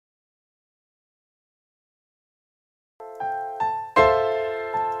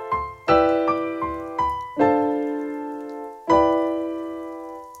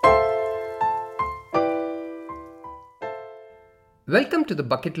Welcome to the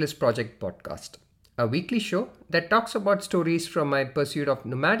Bucket List Project podcast, a weekly show that talks about stories from my pursuit of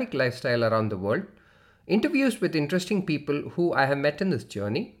nomadic lifestyle around the world, interviews with interesting people who I have met in this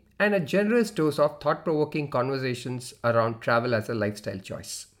journey, and a generous dose of thought provoking conversations around travel as a lifestyle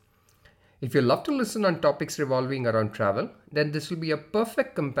choice. If you love to listen on topics revolving around travel, then this will be a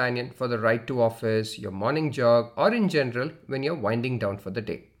perfect companion for the ride to office, your morning jog, or in general when you're winding down for the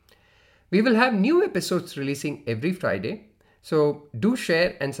day. We will have new episodes releasing every Friday, so do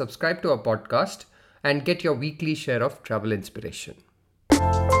share and subscribe to our podcast and get your weekly share of travel inspiration.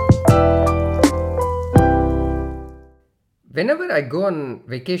 Whenever I go on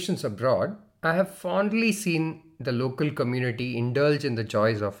vacations abroad, I have fondly seen the local community indulge in the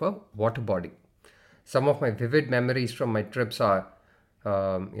joys of a water body. Some of my vivid memories from my trips are,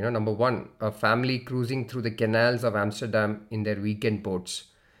 number one, a family cruising through the canals of Amsterdam in their weekend boats.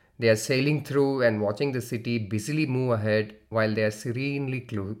 They are sailing through and watching the city busily move ahead while they are serenely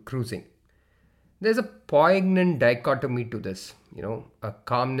cruising. There's a poignant dichotomy to this, a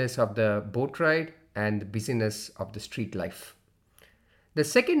calmness of the boat ride and the busyness of the street life. The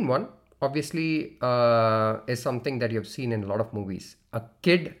second one, obviously, is something that you've seen in a lot of movies. A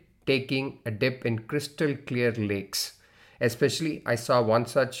kid taking a dip in crystal clear lakes. Especially, I saw one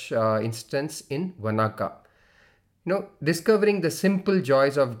such instance in Wanaka. Discovering the simple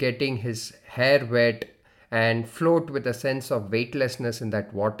joys of getting his hair wet and float with a sense of weightlessness in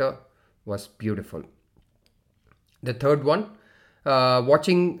that water was beautiful. The third one,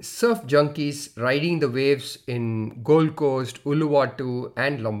 watching surf junkies riding the waves in Gold Coast, Uluwatu,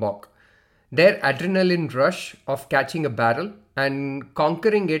 and Lombok. Their adrenaline rush of catching a barrel and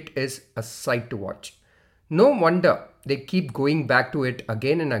conquering it is a sight to watch. No wonder they keep going back to it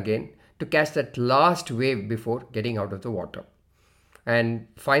again and again to catch that last wave before getting out of the water. And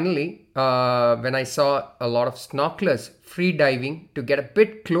finally, when I saw a lot of snorkelers free diving to get a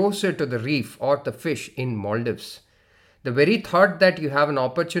bit closer to the reef or the fish in Maldives, the very thought that you have an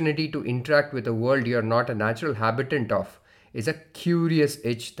opportunity to interact with a world you're not a natural habitant of is a curious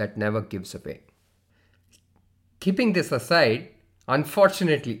itch that never gives away. Keeping this aside,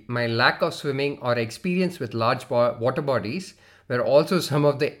 unfortunately, my lack of swimming or experience with large water bodies were also some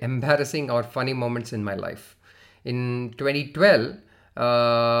of the embarrassing or funny moments in my life. In 2012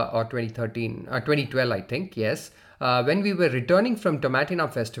 or 2013, 2012 I think, yes, when we were returning from Tomatina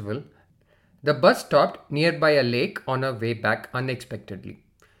Festival, the bus stopped nearby a lake on our way back unexpectedly.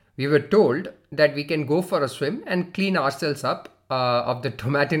 We were told that we can go for a swim and clean ourselves up of the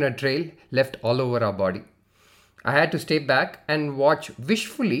Tomatina trail left all over our body. I had to stay back and watch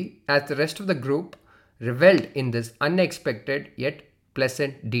wishfully as the rest of the group reveled in this unexpected yet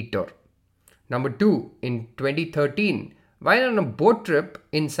pleasant detour. Number two, in 2013, while on a boat trip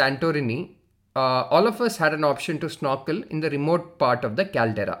in Santorini, all of us had an option to snorkel in the remote part of the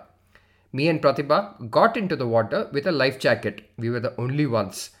caldera. Me and Pratibha got into the water with a life jacket. We were the only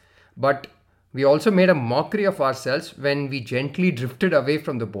ones. But we also made a mockery of ourselves when we gently drifted away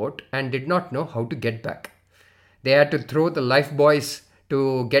from the boat and did not know how to get back. They had to throw the lifebuoys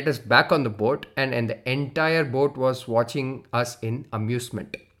to get us back on the boat, and the entire boat was watching us in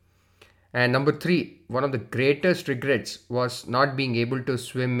amusement. And number three, one of the greatest regrets was not being able to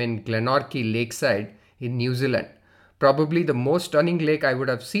swim in Glenorchy Lakeside in New Zealand. Probably the most stunning lake I would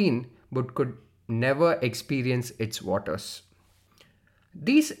have seen, but could never experience its waters.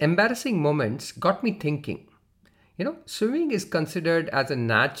 These embarrassing moments got me thinking. Swimming is considered as a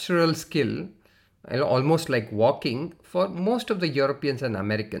natural skill, almost like walking for most of the Europeans and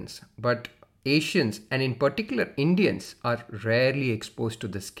Americans, but Asians and in particular Indians are rarely exposed to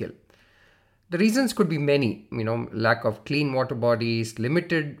this skill. The reasons could be many, lack of clean water bodies,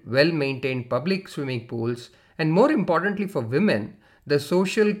 limited, well-maintained public swimming pools, and more importantly for women, the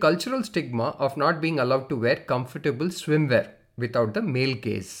social cultural stigma of not being allowed to wear comfortable swimwear without the male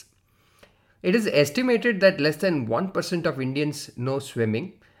gaze. It is estimated that less than 1% of Indians know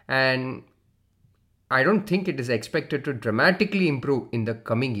swimming, and I don't think it is expected to dramatically improve in the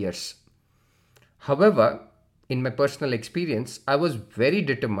coming years. However, in my personal experience, I was very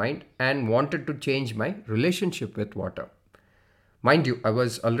determined and wanted to change my relationship with water. Mind you, I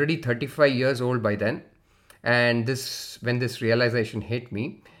was already 35 years old by then, and when this realization hit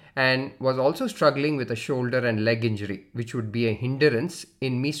me, and was also struggling with a shoulder and leg injury, which would be a hindrance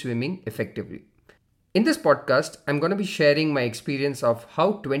in me swimming effectively. In this podcast, I'm going to be sharing my experience of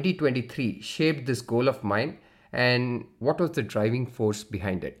how 2023 shaped this goal of mine and what was the driving force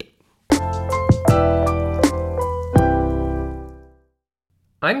behind it.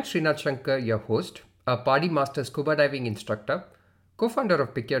 I'm Srinath Shankar, your host, a Party Master scuba diving instructor, co-founder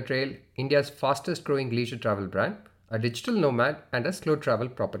of Pick Your Trail, India's fastest growing leisure travel brand, a digital nomad, and a slow travel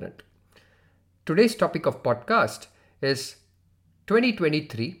proponent. Today's topic of podcast is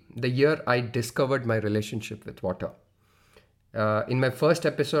 2023, the year I discovered my relationship with water. In my first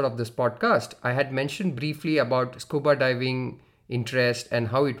episode of this podcast, I had mentioned briefly about scuba diving interest and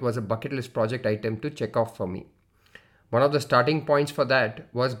how it was a bucket list project item to check off for me. One of the starting points for that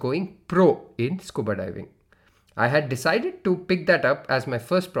was going pro in scuba diving. I had decided to pick that up as my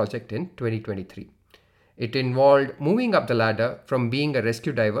first project in 2023. It involved moving up the ladder from being a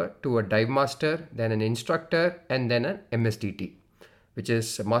rescue diver to a dive master, then an instructor, and then an MSDT, which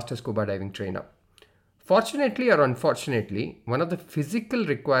is a Master Scuba Diving Trainer. Fortunately or unfortunately, one of the physical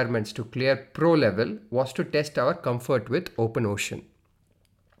requirements to clear pro level was to test our comfort with open ocean.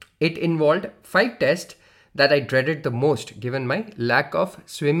 It involved 5 tests that I dreaded the most given my lack of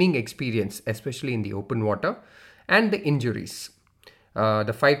swimming experience, especially in the open water, and the injuries.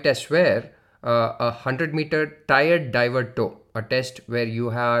 The 5 tests were a 100-meter tired diver tow, a test where you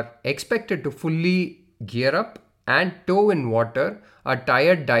are expected to fully gear up and tow in water a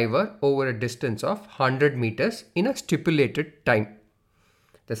tired diver over a distance of 100 meters in a stipulated time.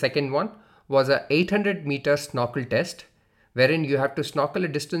 The second one was a 800-meter snorkel test, wherein you have to snorkel a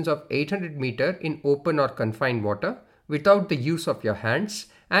distance of 800 meter in open or confined water without the use of your hands,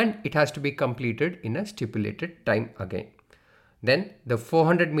 and it has to be completed in a stipulated time again. Then the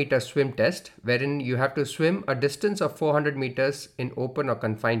 400-meter swim test, wherein you have to swim a distance of 400 meters in open or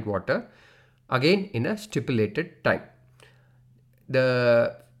confined water, again in a stipulated time.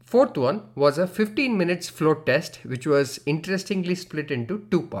 The fourth one was a 15 minutes float test, which was interestingly split into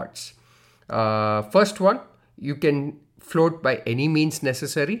 2 parts. First one, you can float by any means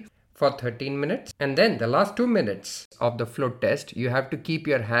necessary for 13 minutes. And then the last 2 minutes of the float test, you have to keep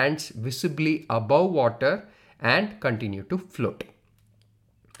your hands visibly above water and continue to float.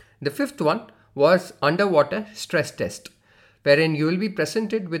 The fifth one was underwater stress test, wherein you will be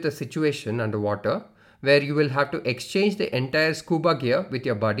presented with a situation underwater where you will have to exchange the entire scuba gear with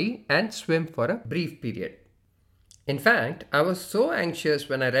your buddy and swim for a brief period. In fact, I was so anxious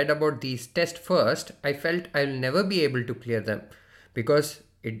when I read about these tests first, I felt I'll never be able to clear them because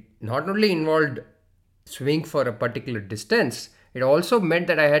it not only involved swimming for a particular distance, it also meant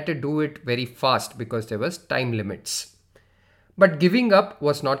that I had to do it very fast because there was time limits. But giving up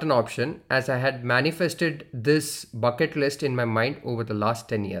was not an option as I had manifested this bucket list in my mind over the last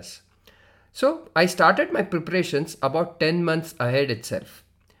 10 years. So I started my preparations about 10 months ahead itself.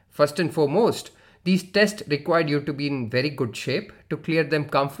 First and foremost, these tests required you to be in very good shape to clear them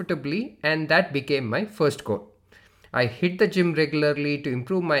comfortably, and that became my first goal. I hit the gym regularly to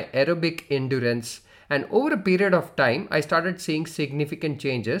improve my aerobic endurance, and over a period of time, I started seeing significant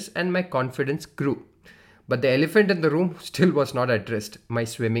changes and my confidence grew. But the elephant in the room still was not addressed, my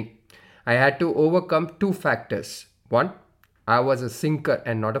swimming. I had to overcome 2 factors. One, I was a sinker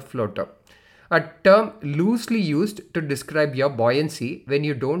and not a floater, a term loosely used to describe your buoyancy when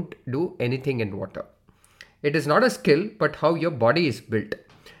you don't do anything in water. It is not a skill, but how your body is built.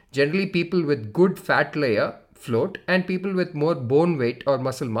 Generally, people with good fat layer float and people with more bone weight or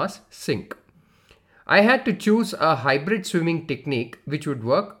muscle mass sink. I had to choose a hybrid swimming technique which would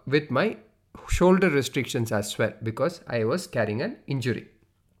work with my shoulder restrictions as well because I was carrying an injury.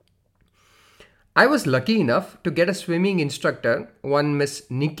 I was lucky enough to get a swimming instructor, one Miss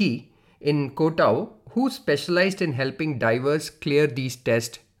Nikki, in Kotao, who specialized in helping divers clear these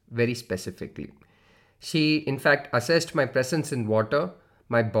tests very specifically. She, in fact, assessed my presence in water,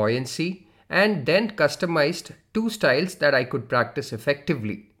 my buoyancy, and then customized 2 styles that I could practice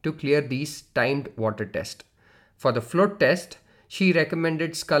effectively to clear these timed water tests. For the float test, she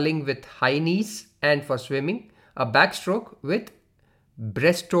recommended sculling with high knees, and for swimming, a backstroke with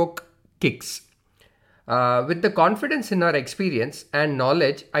breaststroke kicks. With the confidence in our experience and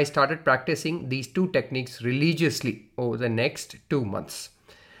knowledge, I started practicing these 2 techniques religiously over the next 2 months,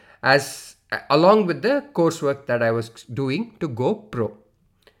 along with the coursework that I was doing to go pro.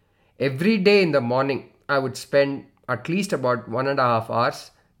 Every day in the morning, I would spend at least about 1.5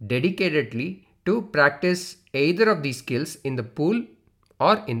 hours dedicatedly to practice either of these skills in the pool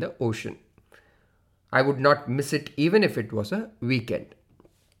or in the ocean. I would not miss it even if it was a weekend.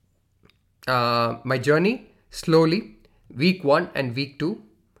 My journey slowly, week 1 and week 2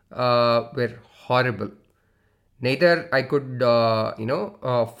 were horrible. Neither I could,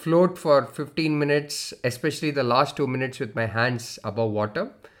 float for 15 minutes, especially the last 2 minutes with my hands above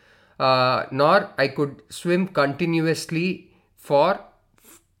water, nor I could swim continuously for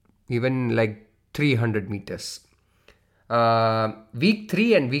even like 300 meters. Week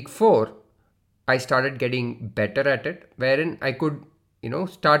 3 and week 4, I started getting better at it, wherein I could,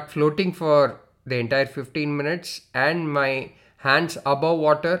 start floating for the entire 15 minutes, and my hands above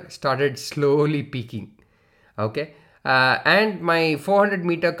water started slowly peaking. Okay. And my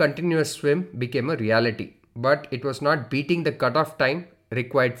 400-meter continuous swim became a reality, but it was not beating the cutoff time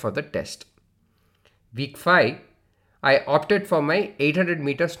required for the test. Week 5, I opted for my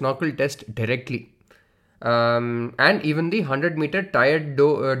 800-meter snorkel test directly, and even the 100-meter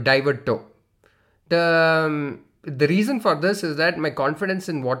diver tow. The reason for this is that my confidence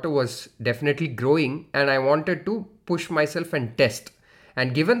in water was definitely growing, and I wanted to push myself and test.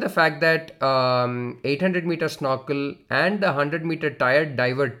 And given the fact that 800-meter snorkel and the 100-meter tired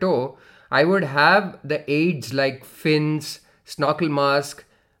diver tow, I would have the aids like fins, snorkel mask,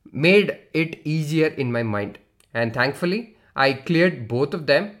 made it easier in my mind. And thankfully, I cleared both of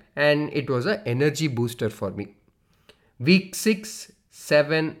them, and it was an energy booster for me. Week 6,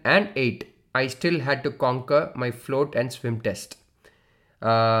 7, and 8, I still had to conquer my float and swim test.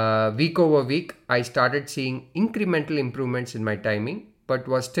 Week over week, I started seeing incremental improvements in my timing, but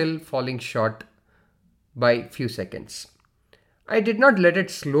was still falling short by few seconds. I did not let it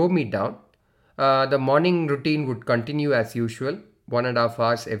slow me down. The morning routine would continue as usual, 1.5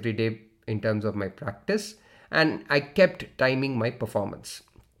 hours every day in terms of my practice, and I kept timing my performance.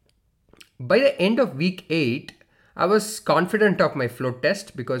 By the end of week 8, I was confident of my float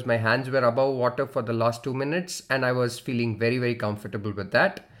test because my hands were above water for the last 2 minutes, and I was feeling very, very comfortable with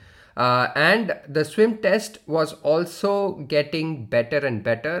that. And the swim test was also getting better and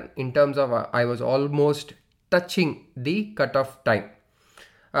better in terms of I was almost touching the cutoff time.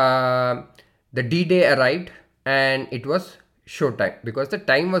 Uh, the D day arrived, and it was showtime because the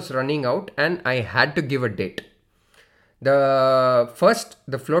time was running out and I had to give a date. The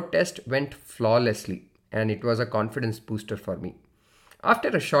float test went flawlessly, and it was a confidence booster for me. After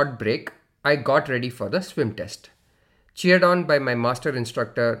a short break, I got ready for the swim test. Cheered on by my master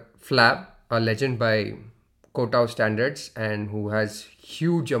instructor Flav, a legend by Kotao standards and who has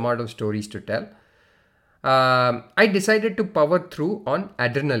huge amount of stories to tell, I decided to power through on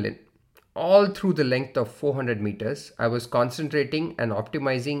adrenaline. All through the length of 400 meters, I was concentrating and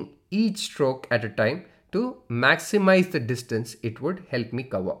optimizing each stroke at a time to maximize the distance it would help me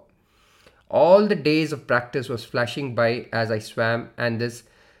cover. All the days of practice was flashing by as I swam, and this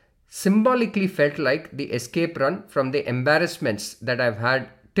symbolically felt like the escape run from the embarrassments that I've had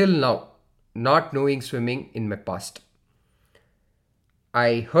till now, not knowing swimming in my past.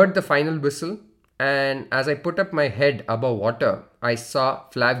 I heard the final whistle, and as I put up my head above water, I saw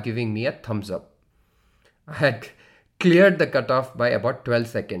Flav giving me a thumbs up. I had cleared the cutoff by about 12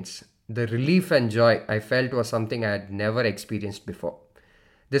 seconds. The relief and joy I felt was something I had never experienced before.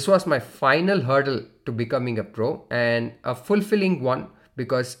 This was my final hurdle to becoming a pro, and a fulfilling one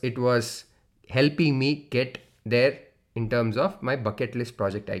because it was helping me get there in terms of my bucket list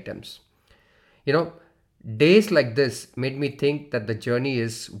project items. You know, days like this made me think that the journey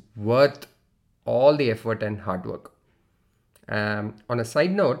is worth all the effort and hard work. On a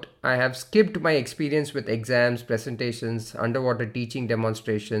side note, I have skipped my experience with exams, presentations, underwater teaching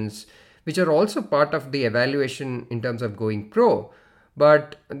demonstrations, which are also part of the evaluation in terms of going pro,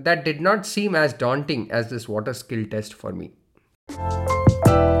 but that did not seem as daunting as this water skill test for me.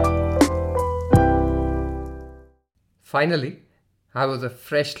 Finally, I was a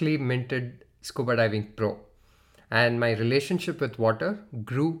freshly minted scuba diving pro, and my relationship with water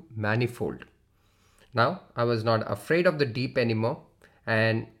grew manifold. Now, I was not afraid of the deep anymore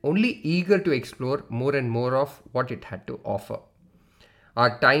and only eager to explore more and more of what it had to offer.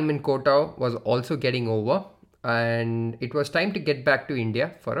 Our time in Kotao was also getting over, and it was time to get back to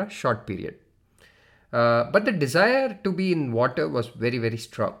India for a short period. But the desire to be in water was very, very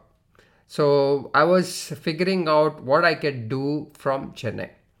strong. So I was figuring out what I could do from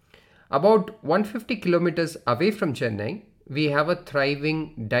Chennai. About 150 kilometers away from Chennai, we have a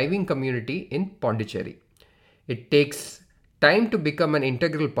thriving diving community in Pondicherry. It takes time to become an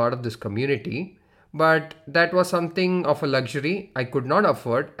integral part of this community, but that was something of a luxury I could not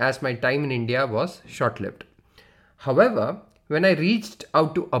afford as my time in India was short lived. However, when I reached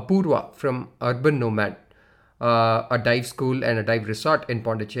out to Apurva from Urban Nomad, a dive school and a dive resort in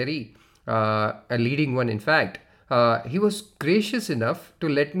Pondicherry, a leading one in fact, he was gracious enough to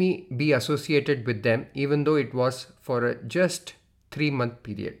let me be associated with them even though it was for a just 3-month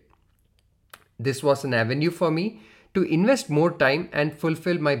period. This was an avenue for me to invest more time and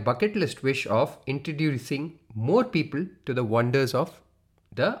fulfill my bucket list wish of introducing more people to the wonders of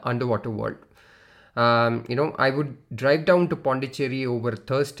the underwater world. I would drive down to Pondicherry over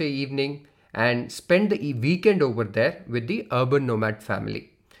Thursday evening and spend the weekend over there with the urban nomad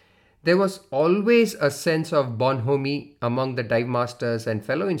family. There was always a sense of bonhomie among the dive masters and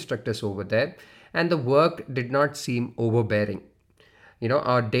fellow instructors over there, and the work did not seem overbearing.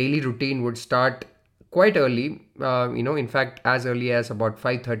 Our daily routine would start quite early, in fact, as early as about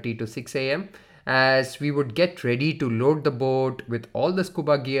 5:30 to 6 a.m., as we would get ready to load the boat with all the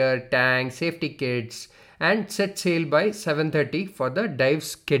scuba gear, tanks, safety kits, and set sail by 7:30 for the dive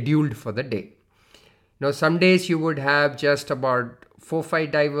scheduled for the day. Some days you would have just about 4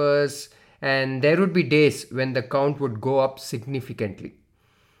 5 divers, and there would be days when the count would go up significantly.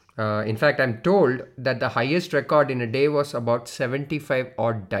 In fact, I'm told that the highest record in a day was about 75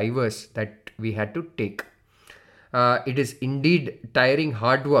 odd divers that we had to take. It is indeed tiring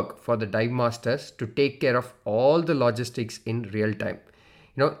hard work for the dive masters to take care of all the logistics in real time.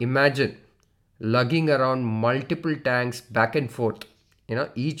 Imagine lugging around multiple tanks back and forth,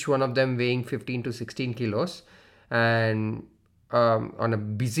 each one of them weighing 15 to 16 kilos. And on a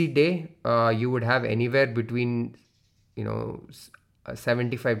busy day, you would have anywhere between, you know,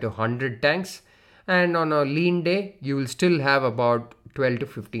 75 to 100 tanks. And on a lean day, you will still have about 12 to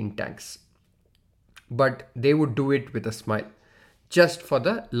 15 tanks. But they would do it with a smile, just for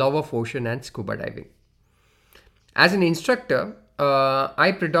the love of ocean and scuba diving. As an instructor,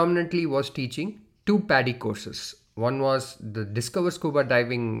 I predominantly was teaching two PADI courses. One was the Discover Scuba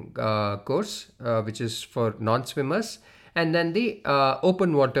Diving course, which is for non-swimmers, and then the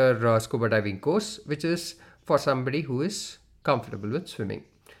Open Water Scuba Diving course, which is for somebody who is comfortable with swimming.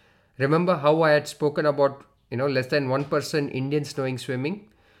 Remember how I had spoken about less than 1% Indians knowing swimming?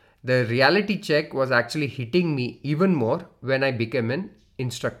 The reality check was actually hitting me even more when I became an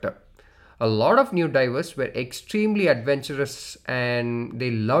instructor. A lot of new divers were extremely adventurous and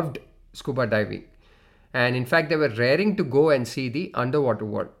they loved scuba diving. And in fact, they were raring to go and see the underwater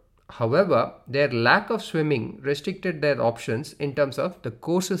world. However, their lack of swimming restricted their options in terms of the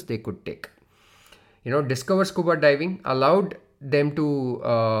courses they could take. Discover Scuba Diving allowed them to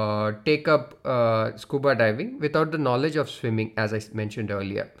take up scuba diving without the knowledge of swimming, as I mentioned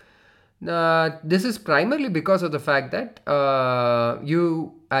earlier. This is primarily because of the fact that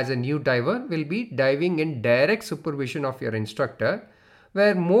you, as a new diver, will be diving in direct supervision of your instructor,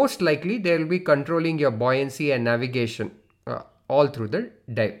 where most likely they will be controlling your buoyancy and navigation all through the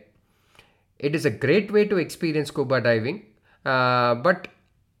dive. It is a great way to experience scuba diving, but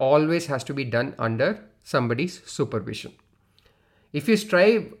always has to be done under somebody's supervision. If you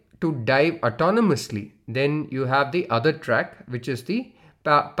strive to dive autonomously, then you have the other track, which is the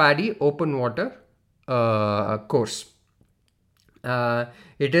PADI Open Water course.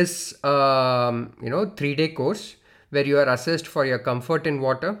 It is 3-day course where you are assessed for your comfort in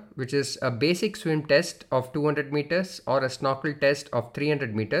water, which is a basic swim test of 200 meters or a snorkel test of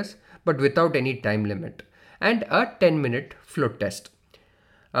 300 meters, but without any time limit, and a 10-minute float test.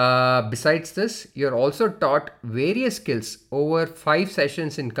 Besides this, you're also taught various skills over 5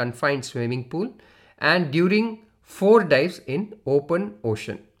 sessions in confined swimming pool and during 4 dives in open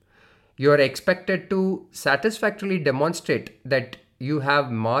ocean. You are expected to satisfactorily demonstrate that you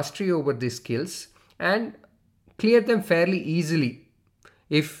have mastery over these skills and clear them fairly easily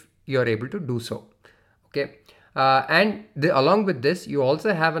if you are able to do so. Okay. Along with this, you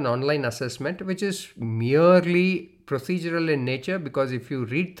also have an online assessment, which is merely procedural in nature, because if you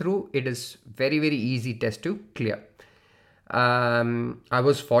read through, it is very, very easy test to clear. I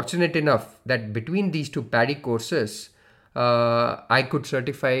was fortunate enough that between these two PADI courses, I could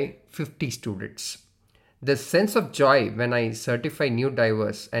certify 50 students. The sense of joy when I certify new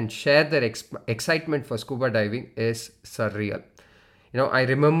divers and share their excitement for scuba diving is surreal. I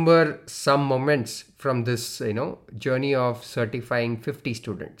remember some moments from this, journey of certifying 50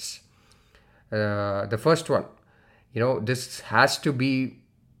 students. The first one, this has to be,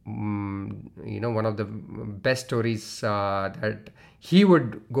 one of the best stories that he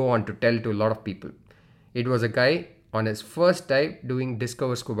would go on to tell to a lot of people. It was a guy on his first dive doing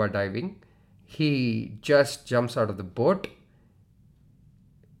Discover Scuba Diving. He just jumps out of the boat,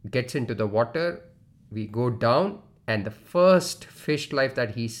 gets into the water, we go down, and the first fish life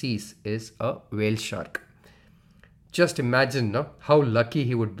that he sees is a whale shark. Just imagine how lucky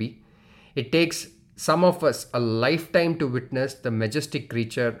he would be. It takes some of us a lifetime to witness the majestic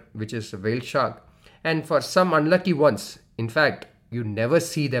creature, which is a whale shark. And for some unlucky ones, in fact, you never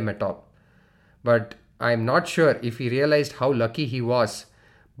see them at all. But I'm not sure if he realized how lucky he was,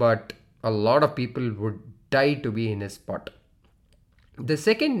 but a lot of people would die to be in his spot. The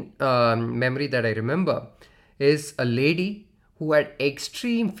second memory that I remember is a lady who had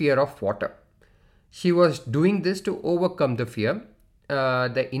extreme fear of water. She was doing this to overcome the fear.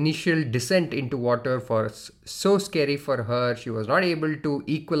 the initial descent into water was so scary for her. She was not able to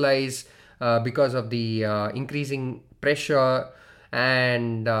equalize because of the increasing pressure,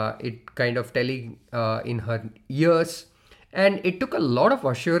 and it kind of telling in her ears. And it took a lot of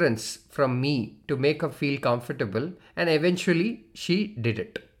assurance from me to make her feel comfortable, and eventually she did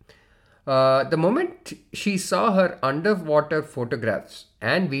it. The moment she saw her underwater photographs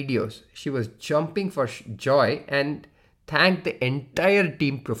and videos, she was jumping for joy and thanked the entire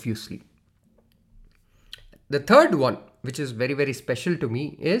team profusely. The third one, which is very, very special to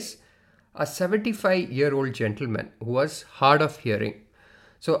me, is a 75-year-old gentleman who was hard of hearing.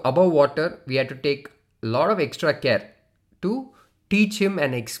 So, above water, we had to take a lot of extra care to teach him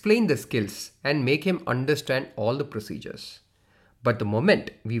and explain the skills and make him understand all the procedures. But the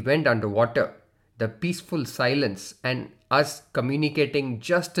moment we went underwater, the peaceful silence and us communicating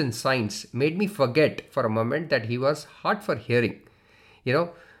just in signs made me forget for a moment that he was hard for hearing. You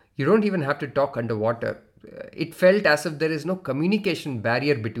know, you don't even have to talk underwater. It felt as if there is no communication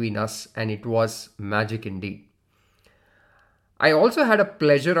barrier between us, and it was magic indeed. I also had a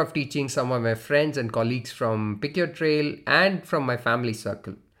pleasure of teaching some of my friends and colleagues from Pick Your Trail and from my family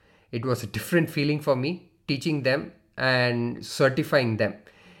circle. It was a different feeling for me teaching them and certifying them.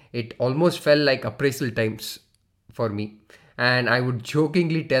 It almost felt like appraisal times for me. And I would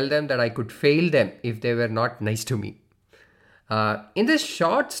jokingly tell them that I could fail them if they were not nice to me. In this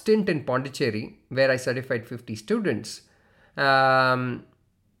short stint in Pondicherry, where I certified 50 students, um,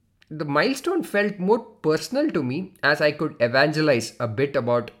 the milestone felt more personal to me as I could evangelize a bit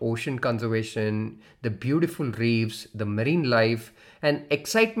about ocean conservation, the beautiful reefs, the marine life, and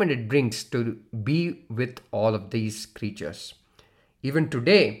excitement it brings to be with all of these creatures. Even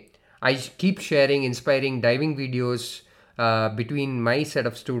today, I keep sharing inspiring diving videos between my set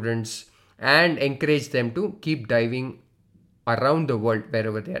of students and encourage them to keep diving around the world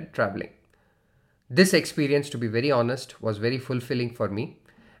wherever they are traveling. This experience, to be very honest, was very fulfilling for me.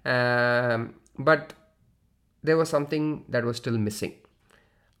 But there was something that was still missing.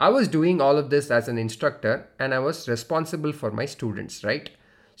 I was doing all of this as an instructor and I was responsible for my students, right?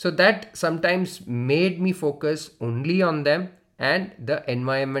 So that sometimes made me focus only on them and the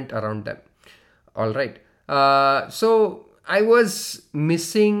environment around them. All right. So I was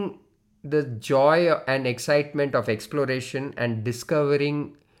missing the joy and excitement of exploration and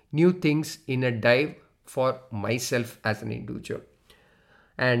discovering new things in a dive for myself as an individual.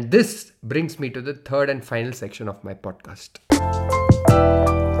 And this brings me to the third and final section of my podcast.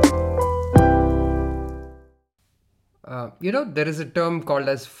 There is a term called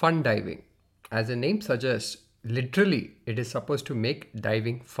as fun diving. As the name suggests, literally, it is supposed to make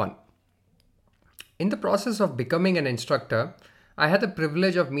diving fun. In the process of becoming an instructor, I had the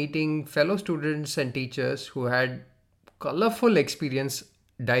privilege of meeting fellow students and teachers who had colorful experience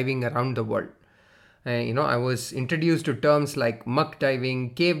diving around the world. I was introduced to terms like muck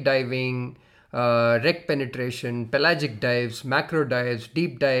diving, cave diving, wreck penetration, pelagic dives, macro dives,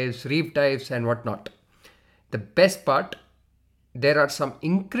 deep dives, reef dives, and whatnot. The best part, there are some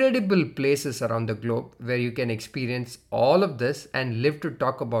incredible places around the globe where you can experience all of this and live to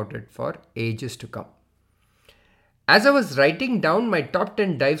talk about it for ages to come. As I was writing down my top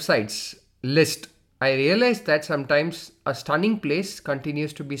 10 dive sites list, I realized that sometimes a stunning place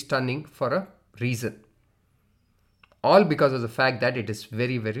continues to be stunning for a reason. All because of the fact that it is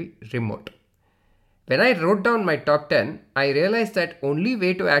very, very remote. When I wrote down my top 10, I realized that only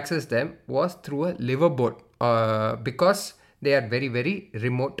way to access them was through a liveaboard because they are very, very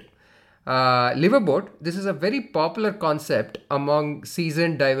remote. Liveaboard, this is a very popular concept among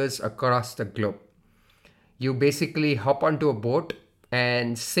seasoned divers across the globe. You basically hop onto a boat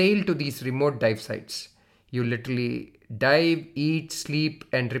and sail to these remote dive sites. You literally dive, eat, sleep,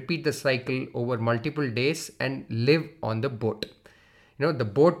 and repeat the cycle over multiple days and live on the boat. The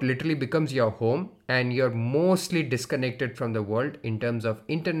boat literally becomes your home and you're mostly disconnected from the world in terms of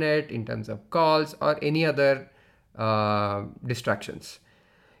internet, in terms of calls, or any other distractions.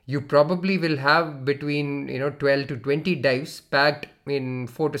 You probably will have between 12 to 20 dives packed in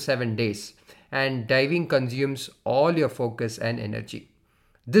 4 to 7 days, and diving consumes all your focus and energy.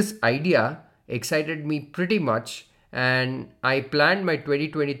 This idea excited me pretty much, and I planned my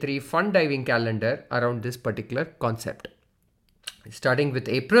 2023 fun diving calendar around this particular concept. Starting with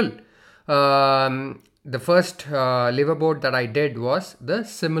April, the first liveaboard that I did was the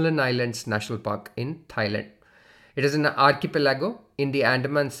Similan Islands National Park in Thailand. It is an archipelago in the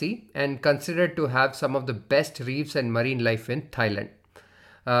Andaman Sea and considered to have some of the best reefs and marine life in Thailand.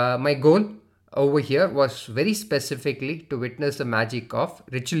 My goal over here was very specifically to witness the magic of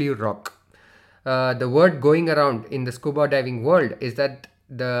Richelieu Rock. The word going around in the scuba diving world is that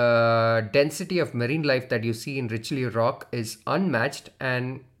the density of marine life that you see in Richelieu Rock is unmatched,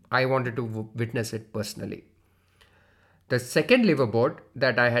 and I wanted to witness it personally. The second liverboard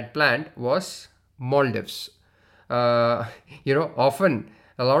that I had planned was Maldives. Uh, often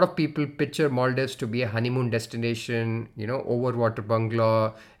a lot of people picture Maldives to be a honeymoon destination, overwater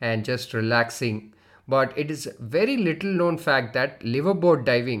bungalow and just relaxing. But it is very little known fact that liverboard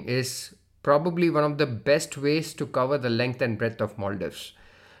diving is probably one of the best ways to cover the length and breadth of Maldives.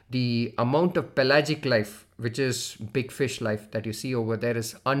 The amount of pelagic life, which is big fish life that you see over there,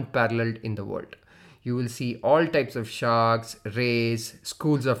 is unparalleled in the world. You will see all types of sharks, rays,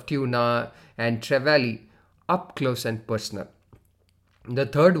 schools of tuna, and trevally up close and personal. The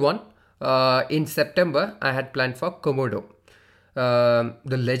third one, in September, I had planned for Komodo.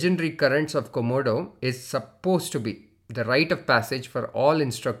 The legendary currents of Komodo is supposed to be the rite of passage for all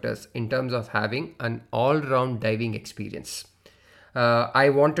instructors in terms of having an all round diving experience. I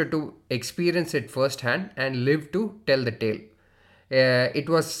wanted to experience it firsthand and live to tell the tale. It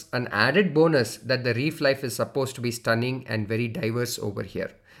was an added bonus that the reef life is supposed to be stunning and very diverse over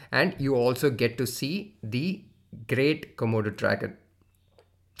here. And you also get to see the great Komodo dragon.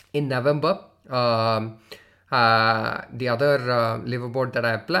 In November, the other liverboard that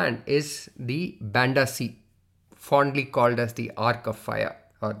I have planned is the Banda Sea, fondly called as the Arc of Fire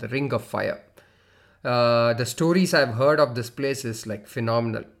or the Ring of Fire. The stories I've heard of this place is like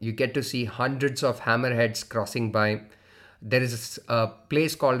phenomenal. You get to see hundreds of hammerheads crossing by. There is a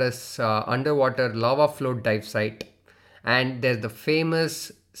place called as underwater lava float dive site, and there's the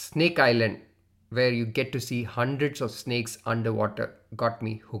famous Snake Island where you get to see hundreds of snakes underwater. Got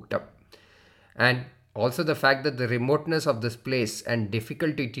me hooked up. And also the fact that the remoteness of this place and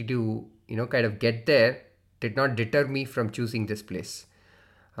difficulty to kind of get there did not deter me from choosing this place.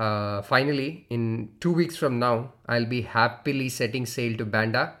 Finally, in 2 weeks from now, I'll be happily setting sail to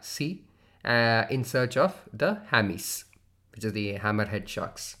Banda Sea in search of the hammies, which is the hammerhead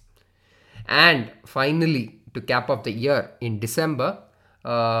sharks. And finally, to cap off the year, in December,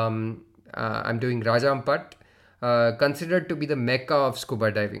 I'm doing Rajampat, considered to be the mecca of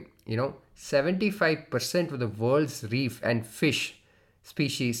scuba diving. 75% of the world's reef and fish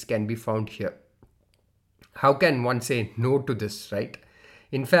species can be found here. How can one say no to this, right?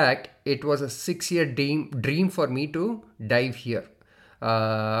 In fact, it was a 6-year dream for me to dive here.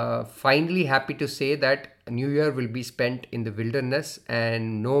 Finally, happy to say that New Year will be spent in the wilderness,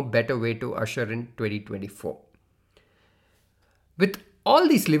 and no better way to usher in 2024. With all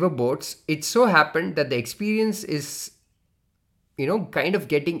these liverboards, it so happened that the experience is, kind of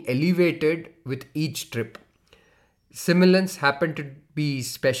getting elevated with each trip. Simulants happened to be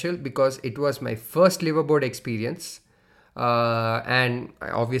special because it was my first liverboard experience. And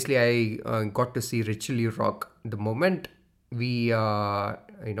obviously I got to see Richelieu Rock the moment we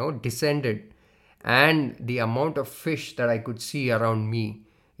descended, and the amount of fish that I could see around me,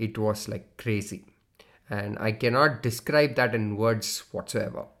 it was like crazy, and I cannot describe that in words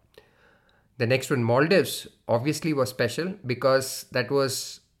whatsoever. The next one, Maldives, obviously was special because that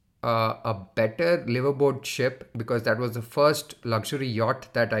was a better liverboard ship, because that was the first luxury yacht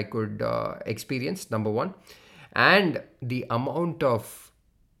that I could experience, number one. And the amount of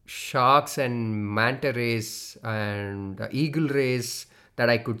sharks and manta rays and eagle rays that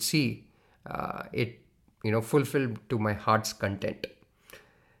I could see, it fulfilled to my heart's content.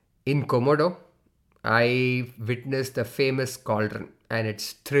 In Komodo, I witnessed the famous cauldron and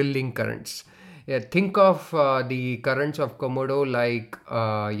its thrilling currents. Yeah, think of the currents of Komodo like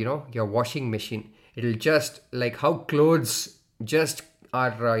your washing machine. It'll just like how clothes just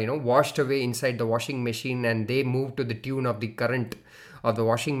are washed away inside the washing machine, and they move to the tune of the current of the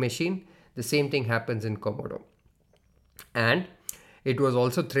washing machine. The same thing happens in Komodo. And it was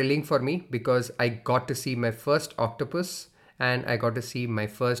also thrilling for me because I got to see my first octopus and I got to see my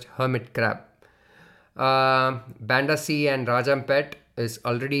first hermit crab. Banda Sea and Rajampet is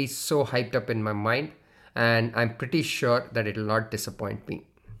already so hyped up in my mind, and I'm pretty sure that it will not disappoint me.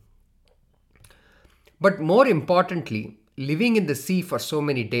 But more importantly, living in the sea for so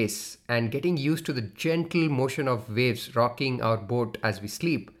many days and getting used to the gentle motion of waves rocking our boat as we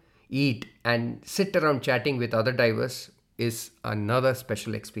sleep, eat, and sit around chatting with other divers is another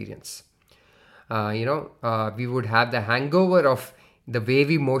special experience. We would have the hangover of the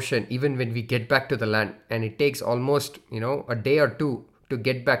wavy motion even when we get back to the land, and it takes almost a day or two to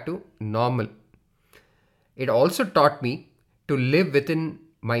get back to normal. It also taught me to live within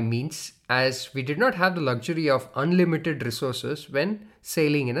my means, as we did not have the luxury of unlimited resources when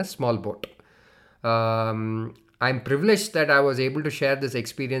sailing in a small boat. I'm privileged that I was able to share this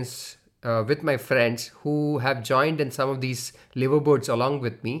experience with my friends who have joined in some of these liverboards along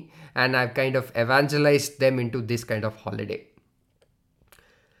with me, and I've kind of evangelized them into this kind of holiday.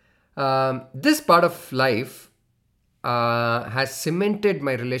 This part of life has cemented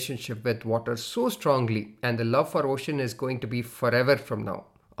my relationship with water so strongly, and the love for ocean is going to be forever from now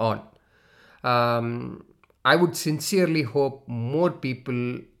on. I would sincerely hope more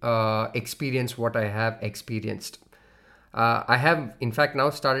people experience what I have experienced. I have, in fact,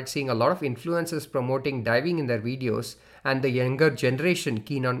 now started seeing a lot of influencers promoting diving in their videos, and the younger generation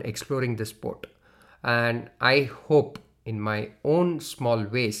keen on exploring this sport. And I hope, in my own small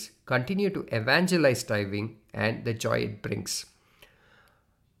ways, continue to evangelize diving and the joy it brings.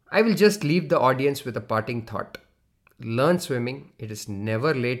 I will just leave the audience with a parting thought. Learn swimming, it is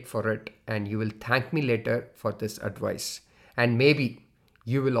never late for it, and you will thank me later for this advice. And maybe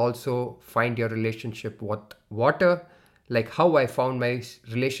you will also find your relationship with water like how I found my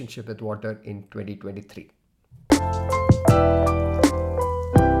relationship with water in 2023.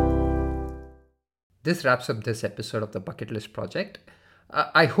 This wraps up this episode of the Bucket List Project.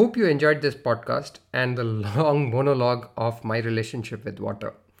 I hope you enjoyed this podcast and the long monologue of my relationship with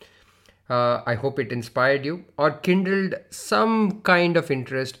water. I hope it inspired you or kindled some kind of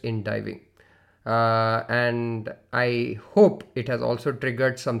interest in diving. And I hope it has also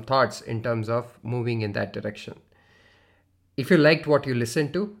triggered some thoughts in terms of moving in that direction. If you liked what you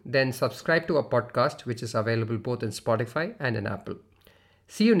listened to, then subscribe to our podcast, which is available both in Spotify and in Apple.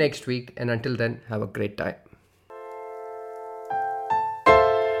 See you next week, and until then, have a great time.